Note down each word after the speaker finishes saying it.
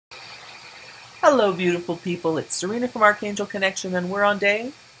Hello, beautiful people. It's Serena from ArchAngel Connection, and we're on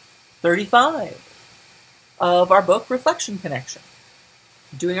day 35 of our book, Reflection Connection.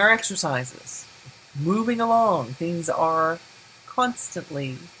 Doing our exercises, moving along. Things are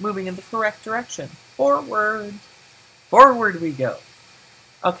constantly moving in the correct direction. Forward. Forward we go.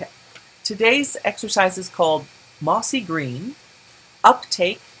 Okay. Today's exercise is called Mossy Green,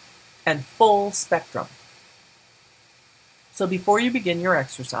 Uptake and Full Spectrum. So before you begin your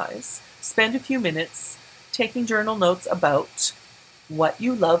exercise, spend a few minutes taking journal notes about what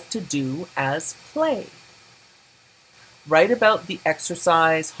you love to do as play. Write about the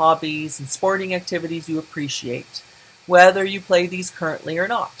exercise, hobbies, and sporting activities you appreciate, whether you play these currently or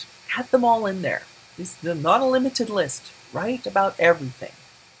not. Add them all in there. This is not a limited list. Write about everything.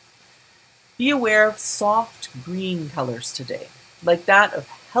 Be aware of soft green colors today, like that of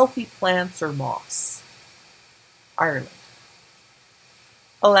healthy plants or moss. Ireland.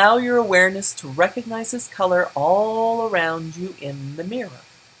 Allow your awareness to recognize this color all around you in the mirror.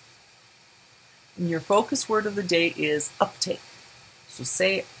 And your focus word of the day is uptake. So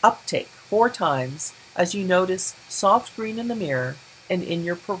say uptake 4 times as you notice soft green in the mirror and in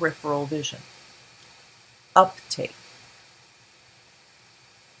your peripheral vision. Uptake.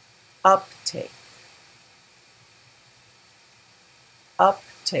 Uptake.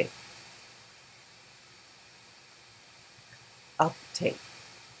 Uptake. Uptake.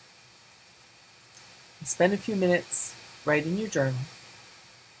 Spend a few minutes writing your journal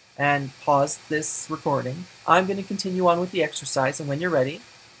and pause this recording. I'm going to continue on with the exercise, and when you're ready,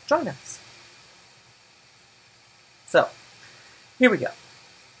 join us. So, here we go.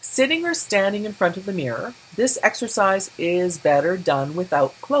 Sitting or standing in front of the mirror, this exercise is better done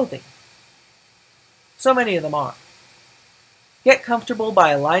without clothing. So many of them are. Get comfortable by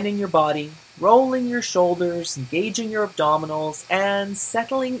aligning your body, rolling your shoulders, engaging your abdominals, and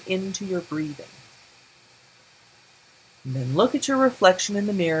settling into your breathing. And then look at your reflection in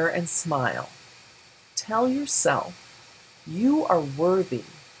the mirror and smile. Tell yourself, you are worthy.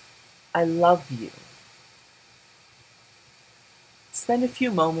 I love you. Spend a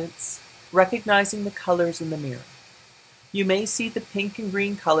few moments recognizing the colors in the mirror. You may see the pink and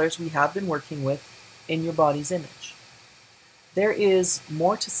green colors we have been working with in your body's image. There is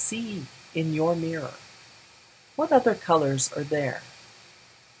more to see in your mirror. What other colors are there?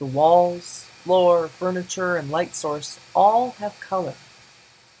 The walls, floor, furniture, and light source all have color.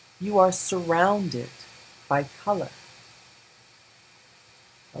 You are surrounded by color.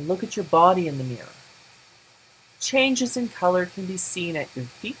 Now look at your body in the mirror. Changes in color can be seen at your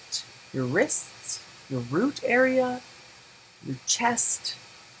feet, your wrists, your root area, your chest,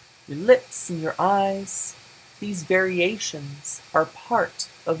 your lips, and your eyes. These variations are part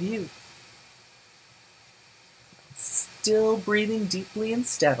of you. Still breathing deeply and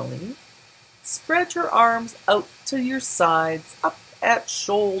steadily, spread your arms out to your sides, up at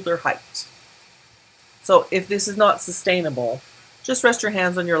shoulder height. So if this is not sustainable, just rest your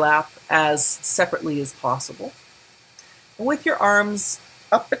hands on your lap as separately as possible. And with your arms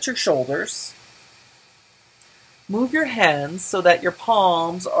up at your shoulders, move your hands so that your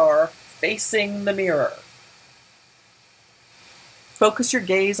palms are facing the mirror. Focus your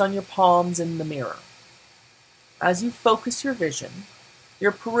gaze on your palms in the mirror. As you focus your vision,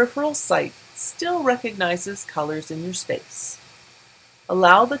 your peripheral sight still recognizes colors in your space.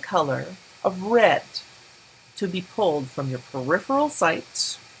 Allow the color of red to be pulled from your peripheral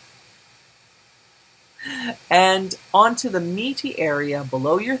sight and onto the meaty area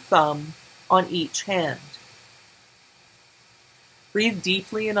below your thumb on each hand. Breathe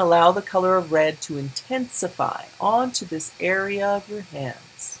deeply and allow the color of red to intensify onto this area of your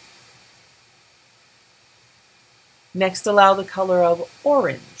hands. Next, allow the color of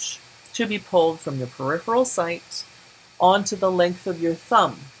orange to be pulled from your peripheral sight onto the length of your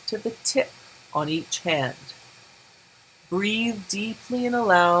thumb to the tip on each hand. Breathe deeply and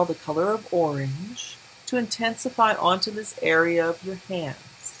allow the color of orange to intensify onto this area of your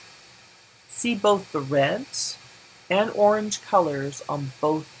hands. See both the red and orange colors on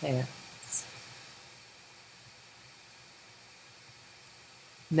both hands.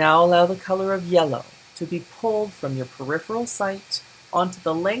 Now allow the color of yellow to be pulled from your peripheral sight onto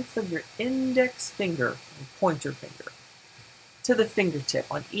the length of your index finger and pointer finger to the fingertip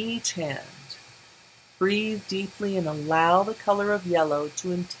on each hand. Breathe deeply and allow the color of yellow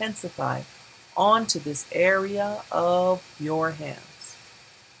to intensify onto this area of your hands.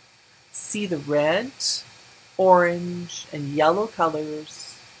 See the red, orange, and yellow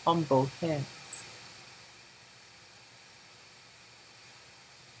colors on both hands.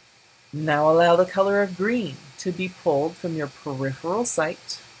 Now allow the color of green to be pulled from your peripheral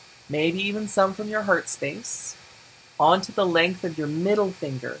sight maybe even some from your heart space, onto the length of your middle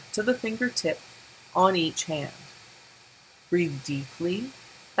finger to the fingertip on each hand. Breathe deeply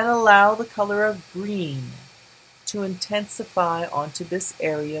and allow the color of green to intensify onto this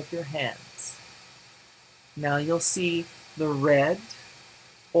area of your hands. Now you'll see the red,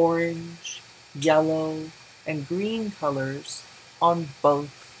 orange, yellow, and green colors on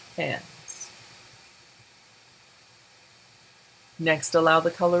both hands. Next, allow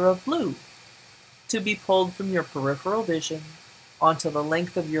the color of blue to be pulled from your peripheral vision onto the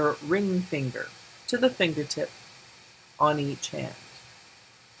length of your ring finger to the fingertip on each hand.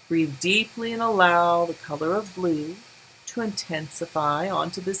 Breathe deeply and allow the color of blue to intensify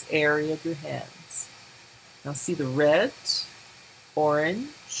onto this area of your hands. Now see the red,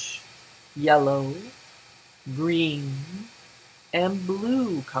 orange, yellow, green, and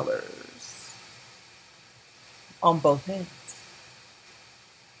blue colors on both hands.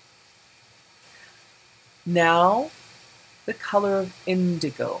 Now, the color of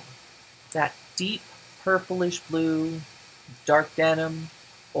indigo, that deep purplish blue, dark denim,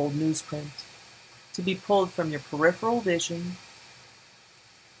 old newsprint, to be pulled from your peripheral vision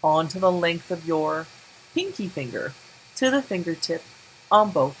onto the length of your pinky finger to the fingertip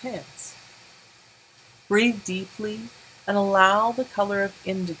on both hands. Breathe deeply and allow the color of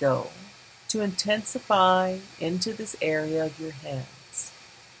indigo to intensify into this area of your hands.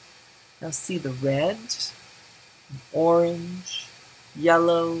 Now see the red, orange,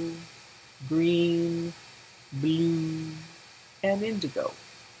 yellow, green, blue, and indigo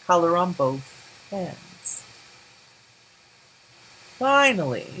color on both hands.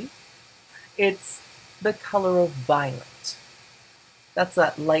 Finally, it's the color of violet. That's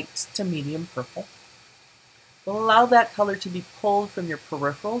that light to medium purple. We'll allow that color to be pulled from your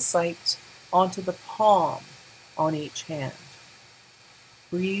peripheral sight onto the palm on each hand.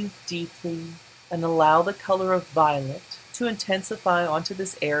 Breathe deeply and allow the color of violet to intensify onto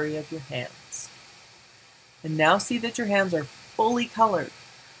this area of your hands. And now see that your hands are fully colored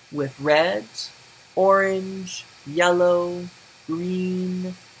with red, orange, yellow,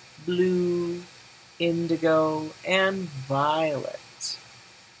 green, blue, indigo, and violet.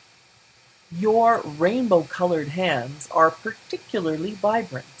 Your rainbow-colored hands are particularly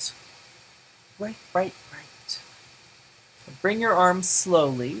vibrant. Bright, bright, bright. Bring your arms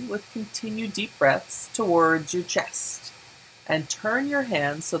slowly with continued deep breaths towards your chest and turn your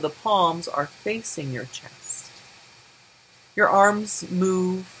hands so the palms are facing your chest. Your arms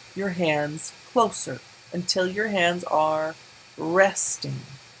move your hands closer until your hands are resting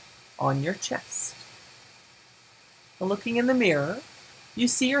on your chest. Looking in the mirror, you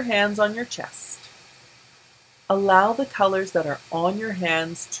see your hands on your chest. Allow the colors that are on your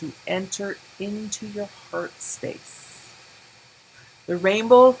hands to enter into your heart space. The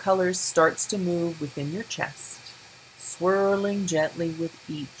rainbow of colors starts to move within your chest, swirling gently with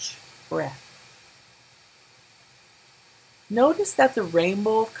each breath. Notice that the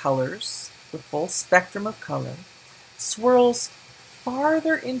rainbow of colors, the full spectrum of color, swirls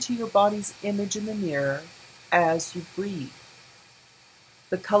farther into your body's image in the mirror as you breathe.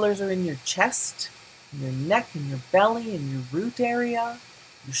 The colors are in your chest, in your neck, in your belly, in your root area,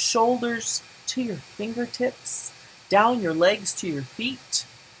 your shoulders to your fingertips, down your legs to your feet,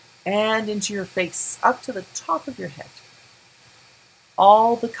 and into your face, up to the top of your head.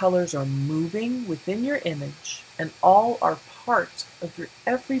 All the colors are moving within your image, and all are part of your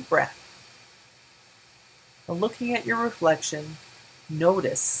every breath. Now, looking at your reflection,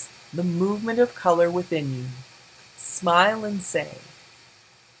 notice the movement of color within you. Smile and say,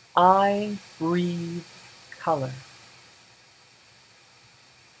 I breathe color.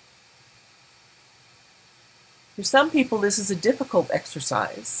 For some people, this is a difficult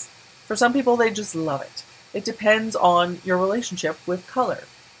exercise. For some people, they just love it. It depends on your relationship with color.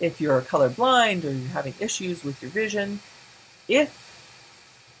 If you're colorblind or you're having issues with your vision, if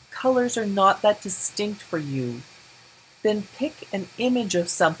colors are not that distinct for you, then pick an image of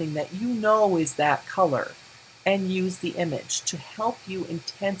something that you know is that color and use the image to help you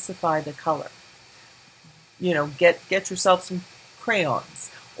intensify the color. You know, get yourself some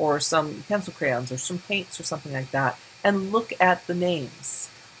crayons or some pencil crayons or some paints or something like that and look at the names.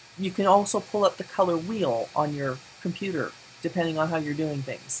 You can also pull up the color wheel on your computer depending on how you're doing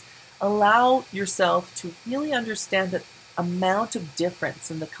things. Allow yourself to really understand the amount of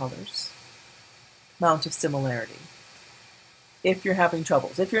difference in the colors, amount of similarity. If you're having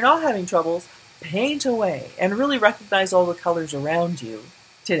troubles. If you're not having troubles, paint away and really recognize all the colors around you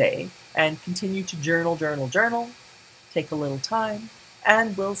today and continue to journal, journal, journal. Take a little time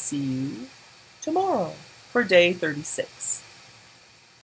and we'll see you tomorrow for day 36.